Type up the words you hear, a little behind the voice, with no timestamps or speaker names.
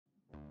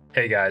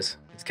Hey guys,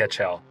 it's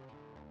Ketchel.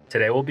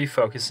 Today we'll be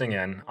focusing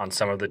in on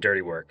some of the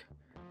dirty work,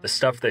 the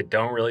stuff they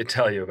don't really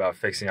tell you about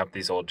fixing up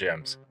these old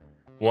gyms.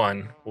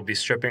 One, we'll be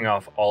stripping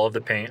off all of the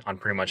paint on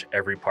pretty much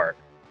every part.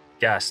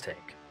 Gas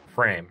tank,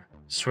 frame,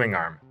 swing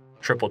arm,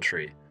 triple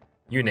tree,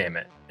 you name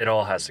it, it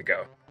all has to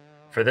go.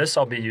 For this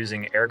I'll be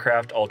using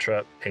Aircraft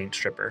Ultra Paint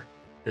Stripper.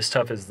 This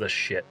stuff is the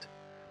shit.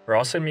 We're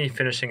also going to be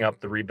finishing up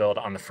the rebuild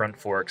on the front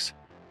forks,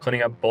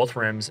 cleaning up both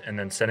rims and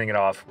then setting it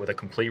off with a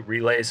complete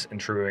relace and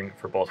truing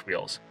for both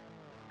wheels.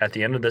 At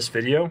the end of this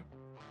video,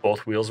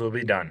 both wheels will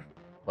be done.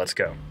 Let's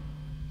go.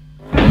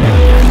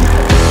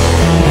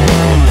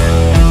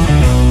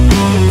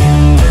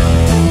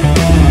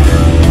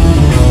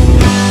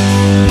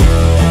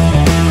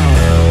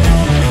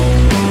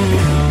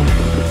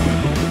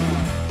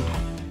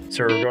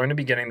 So we're going to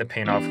be getting the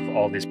paint off of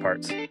all these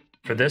parts.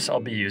 For this, I'll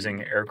be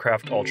using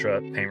Aircraft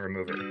Ultra Paint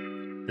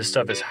Remover. This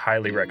stuff is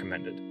highly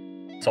recommended.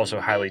 It's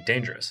also highly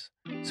dangerous,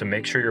 so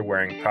make sure you're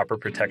wearing proper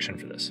protection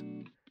for this.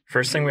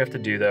 First thing we have to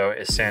do though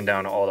is sand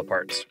down all the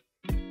parts.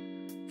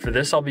 For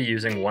this I'll be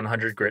using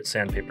 100 grit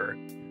sandpaper.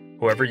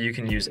 However, you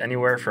can use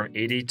anywhere from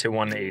 80 to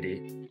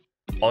 180.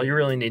 All you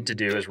really need to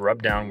do is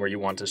rub down where you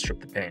want to strip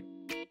the paint.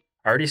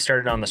 I already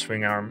started on the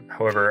swing arm,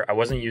 however I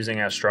wasn't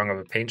using as strong of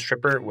a paint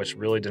stripper, which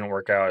really didn't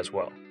work out as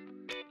well.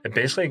 It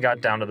basically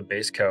got down to the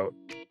base coat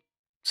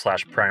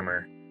 /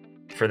 primer.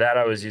 For that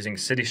I was using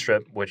City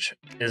Strip, which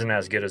isn't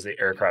as good as the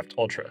Aircraft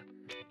Ultra.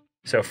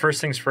 So first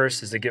things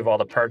first is to give all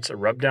the parts a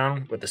rub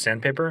down with the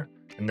sandpaper,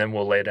 and then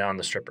we'll lay down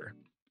the stripper.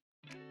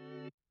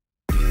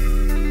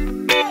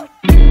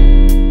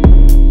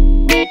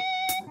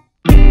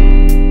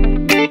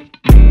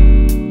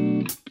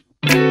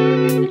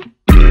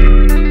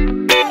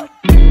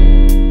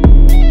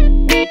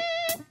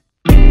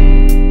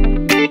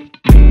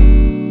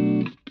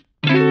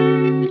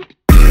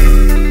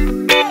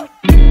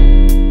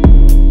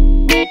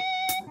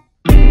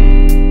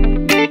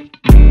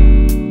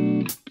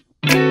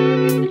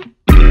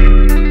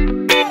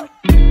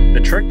 The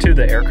trick to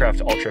the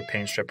Aircraft Ultra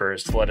Paint Stripper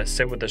is to let it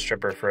sit with the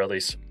stripper for at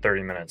least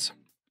 30 minutes.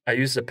 I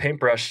used a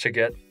paintbrush to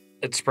get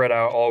it spread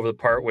out all over the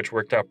part, which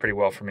worked out pretty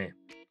well for me.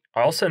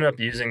 I also ended up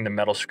using the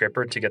metal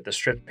scraper to get the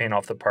stripped paint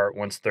off the part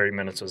once 30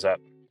 minutes was up.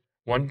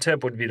 One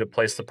tip would be to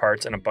place the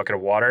parts in a bucket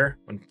of water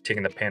when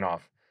taking the paint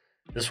off.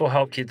 This will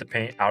help keep the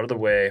paint out of the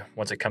way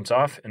once it comes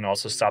off and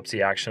also stops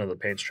the action of the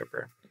paint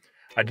stripper.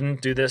 I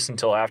didn't do this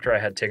until after I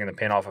had taken the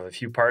paint off of a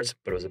few parts,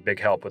 but it was a big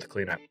help with the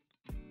cleanup.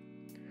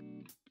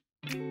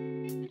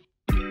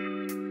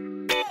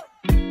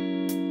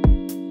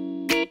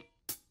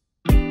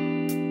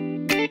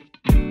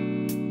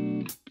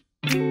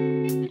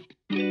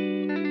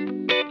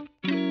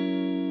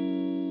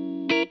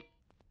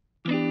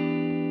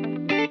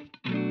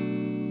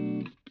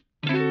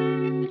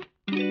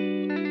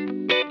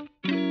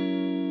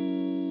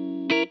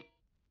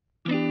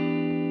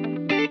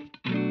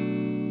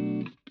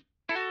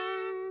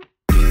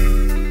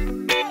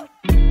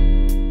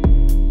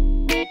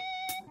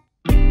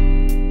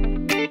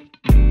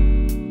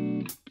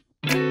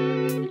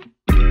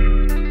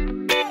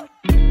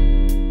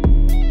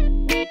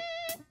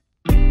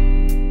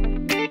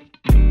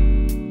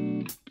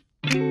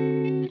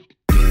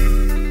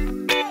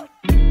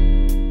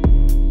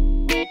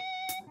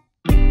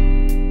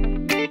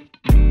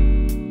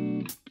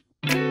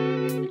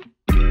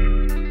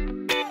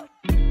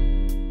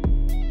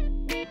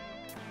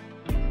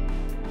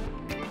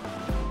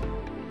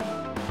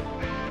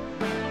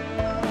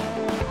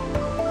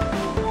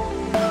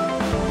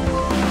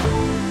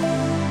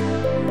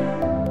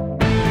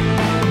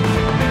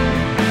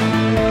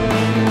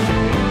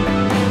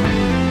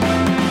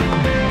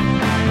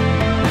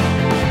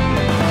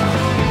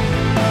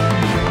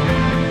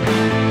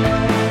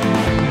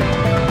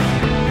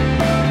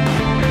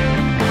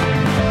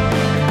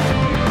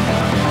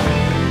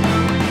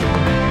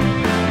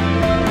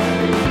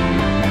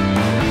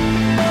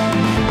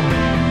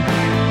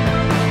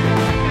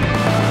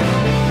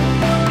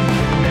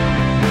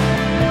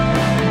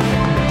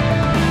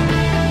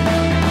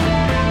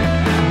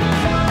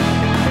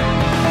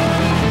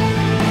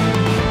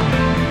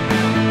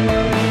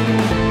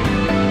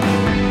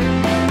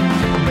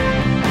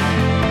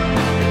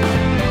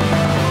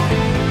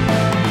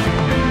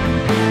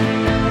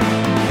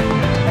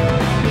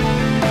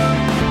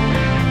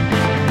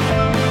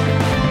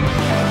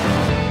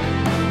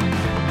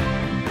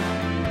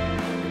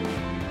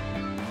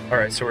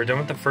 Alright, so we're done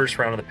with the first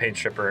round of the paint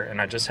stripper,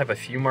 and I just have a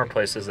few more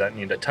places that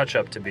need a touch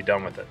up to be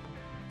done with it.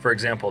 For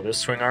example, this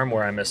swing arm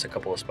where I missed a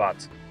couple of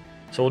spots.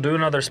 So we'll do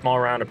another small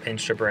round of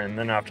paint stripper, and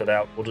then after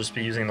that, we'll just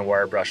be using the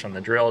wire brush on the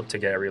drill to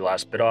get every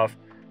last bit off,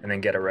 and then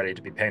get it ready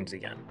to be painted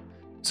again.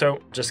 So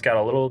just got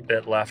a little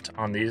bit left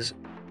on these,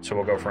 so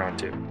we'll go for round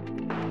 2.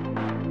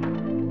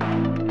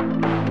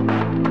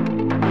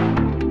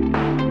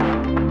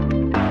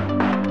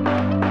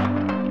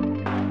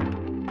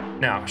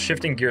 Now,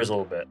 shifting gears a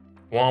little bit.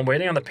 While I'm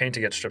waiting on the paint to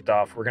get stripped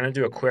off, we're going to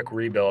do a quick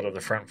rebuild of the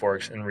front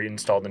forks and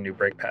reinstall the new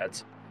brake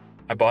pads.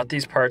 I bought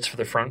these parts for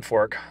the front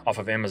fork off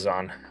of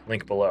Amazon,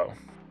 link below.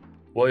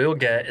 What you'll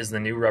get is the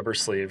new rubber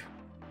sleeve,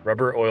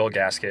 rubber oil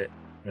gasket,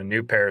 and a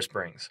new pair of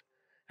springs.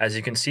 As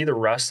you can see, the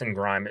rust and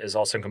grime is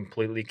also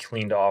completely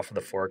cleaned off of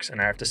the forks, and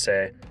I have to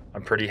say,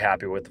 I'm pretty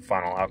happy with the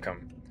final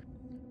outcome.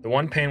 The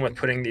one pain with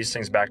putting these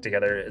things back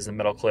together is the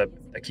metal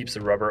clip that keeps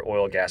the rubber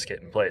oil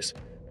gasket in place,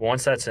 but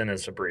once that's in,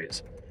 it's a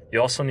breeze. You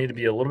also need to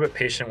be a little bit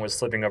patient with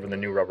slipping over the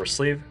new rubber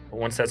sleeve,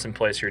 but once that's in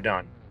place, you're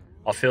done.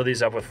 I'll fill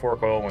these up with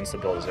fork oil once the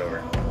build is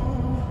over.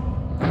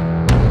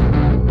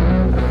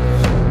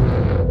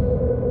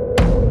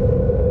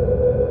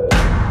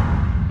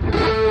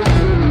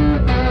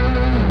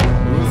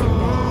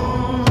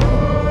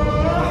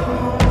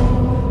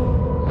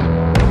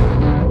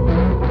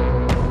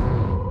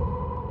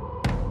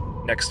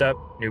 Next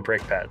up, new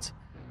brake pads.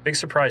 Big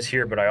surprise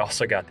here, but I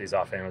also got these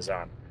off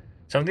Amazon.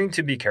 Something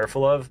to be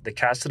careful of, the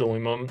casted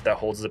aluminum that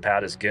holds the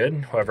pad is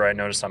good. However, I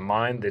noticed on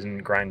mine, they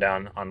didn't grind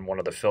down on one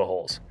of the fill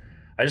holes.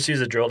 I just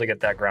used a drill to get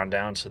that ground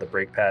down so the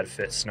brake pad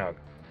fits snug.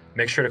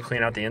 Make sure to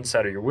clean out the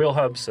inside of your wheel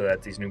hub so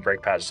that these new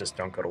brake pads just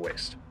don't go to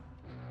waste.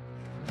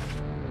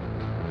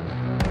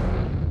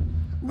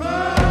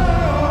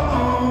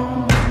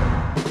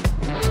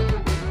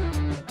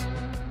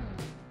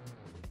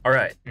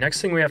 Alright,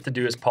 next thing we have to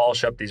do is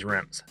polish up these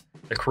rims.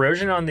 The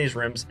corrosion on these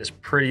rims is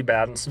pretty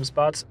bad in some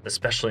spots,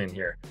 especially in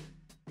here.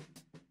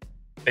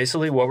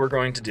 Basically what we're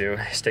going to do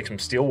is take some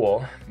steel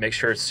wool, make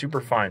sure it's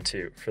super fine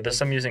too. For this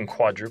I'm using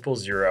quadruple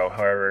 0,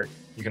 however,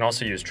 you can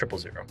also use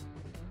 000.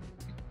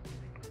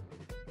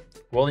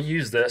 We'll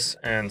use this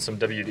and some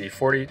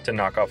WD-40 to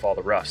knock off all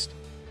the rust.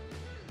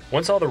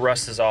 Once all the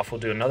rust is off,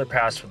 we'll do another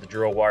pass with the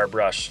drill wire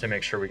brush to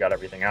make sure we got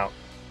everything out.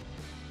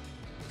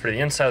 For the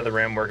inside of the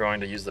rim, we're going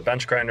to use the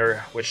bench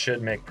grinder, which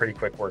should make pretty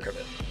quick work of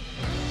it.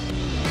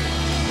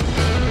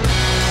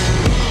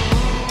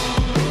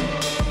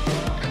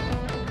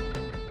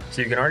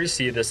 So you can already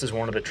see this is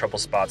one of the trouble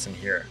spots in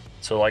here.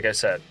 So like I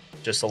said,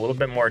 just a little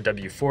bit more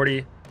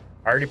W40.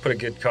 I already put a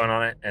good coat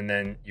on it, and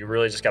then you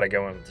really just gotta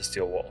go in with the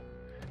steel wool.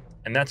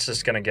 And that's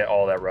just gonna get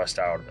all that rust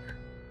out of there.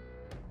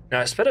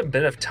 Now I spent a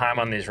bit of time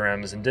on these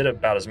rims and did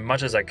about as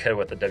much as I could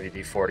with the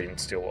WD-40 and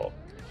steel wool.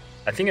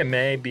 I think it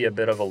may be a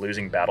bit of a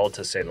losing battle,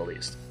 to say the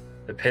least.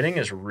 The pitting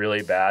is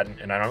really bad,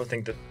 and I don't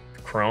think that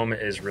chrome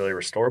is really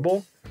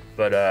restorable,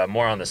 but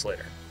more on this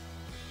later.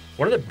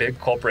 One of the big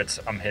culprits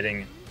I'm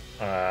hitting,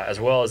 as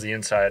well as the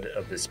inside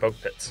of the spoke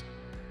pits.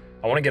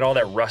 I want to get all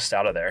that rust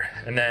out of there,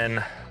 and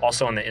then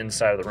also on the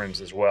inside of the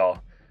rims as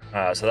well,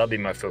 so that'll be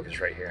my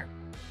focus right here.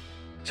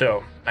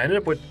 So I ended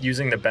up with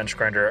using the bench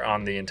grinder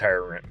on the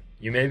entire rim.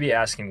 You may be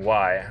asking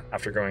why,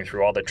 after going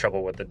through all the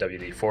trouble with the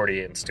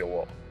WD-40 and steel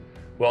wool.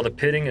 Well, the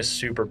pitting is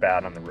super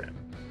bad on the rim.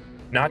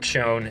 Not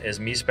shown is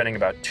me spending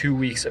about 2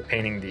 weeks of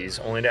painting these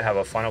only to have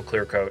a final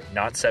clear coat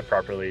not set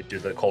properly due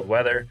to the cold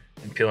weather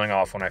and peeling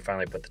off when I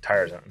finally put the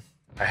tires on.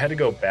 I had to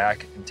go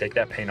back and take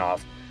that paint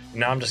off, and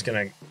now I'm just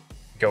gonna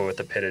go with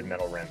the pitted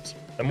metal rims.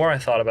 The more I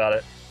thought about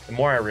it, the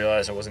more I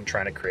realized I wasn't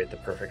trying to create the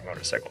perfect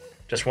motorcycle,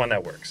 just one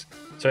that works.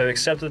 So I've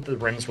accepted that the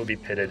rims will be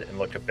pitted and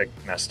look a bit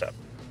messed up.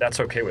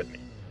 That's okay with me.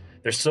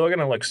 They're still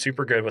gonna look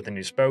super good with the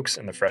new spokes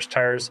and the fresh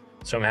tires,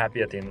 so I'm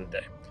happy at the end of the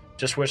day.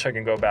 Just wish I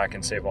can go back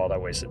and save all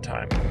that wasted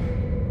time.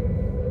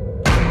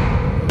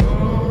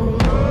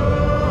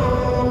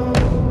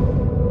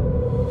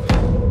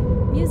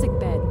 Music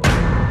bed.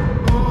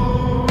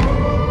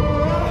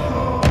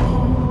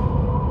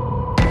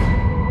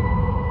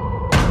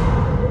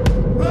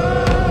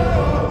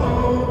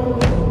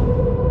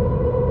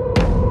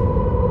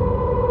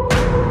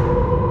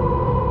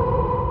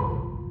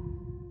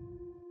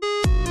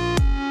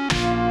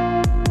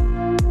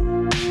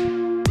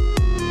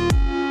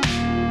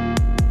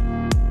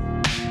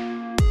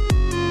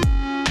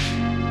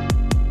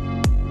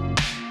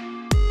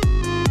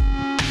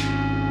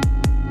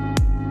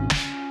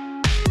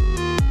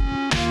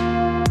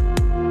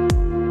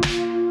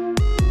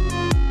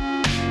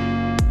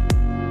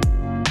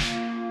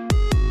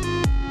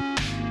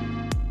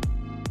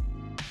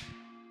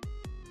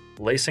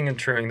 Lacing and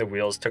trimming the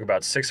wheels took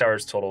about 6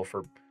 hours total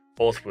for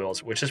both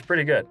wheels, which is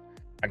pretty good.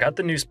 I got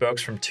the new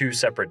spokes from 2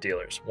 separate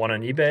dealers, one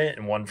on eBay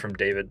and one from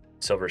David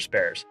Silver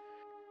Spares.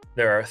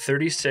 There are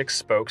 36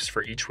 spokes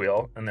for each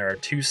wheel, and there are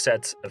 2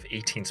 sets of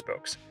 18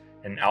 spokes,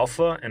 an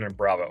Alpha and a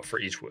Bravo for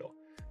each wheel.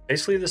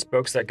 Basically, the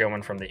spokes that go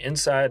in from the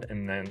inside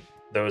and then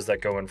those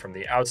that go in from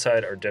the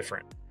outside are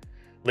different.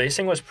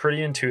 Lacing was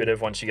pretty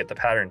intuitive once you get the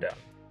pattern down.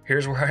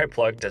 Here's where I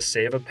plugged to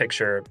save a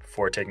picture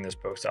before taking the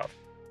spokes off.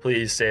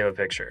 Please save a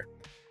picture.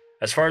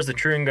 As far as the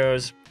truing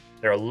goes,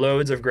 there are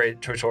loads of great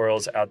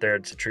tutorials out there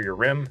to true your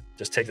rim.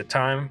 Just take the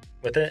time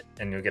with it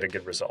and you'll get a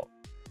good result.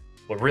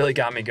 What really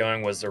got me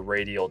going was the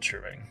radial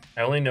truing.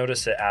 I only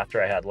noticed it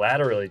after I had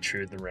laterally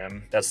trued the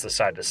rim, that's the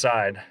side to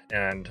side,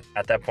 and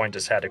at that point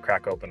just had to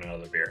crack open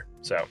another beer.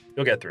 So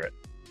you'll get through it.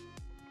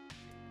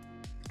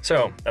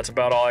 So that's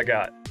about all I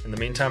got. In the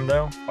meantime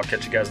though, I'll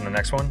catch you guys in the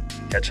next one.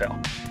 Catch hell.